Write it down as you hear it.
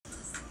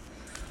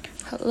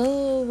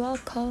Hello,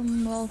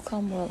 welcome. You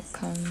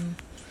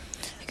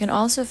can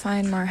also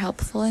find more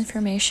helpful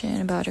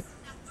information about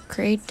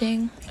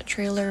creating a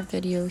trailer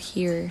video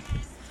here.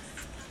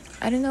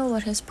 I don't know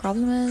what his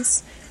problem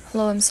is.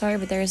 Hello, I'm sorry,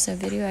 but there is a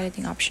video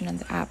editing option on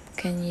the app.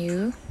 Can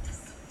you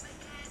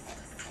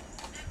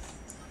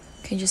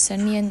just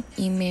send me an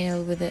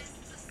email with the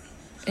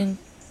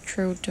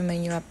intro to my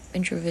new app,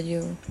 intro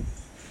video? You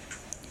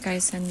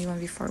guys sent me one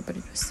before, but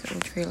it was the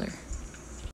old trailer.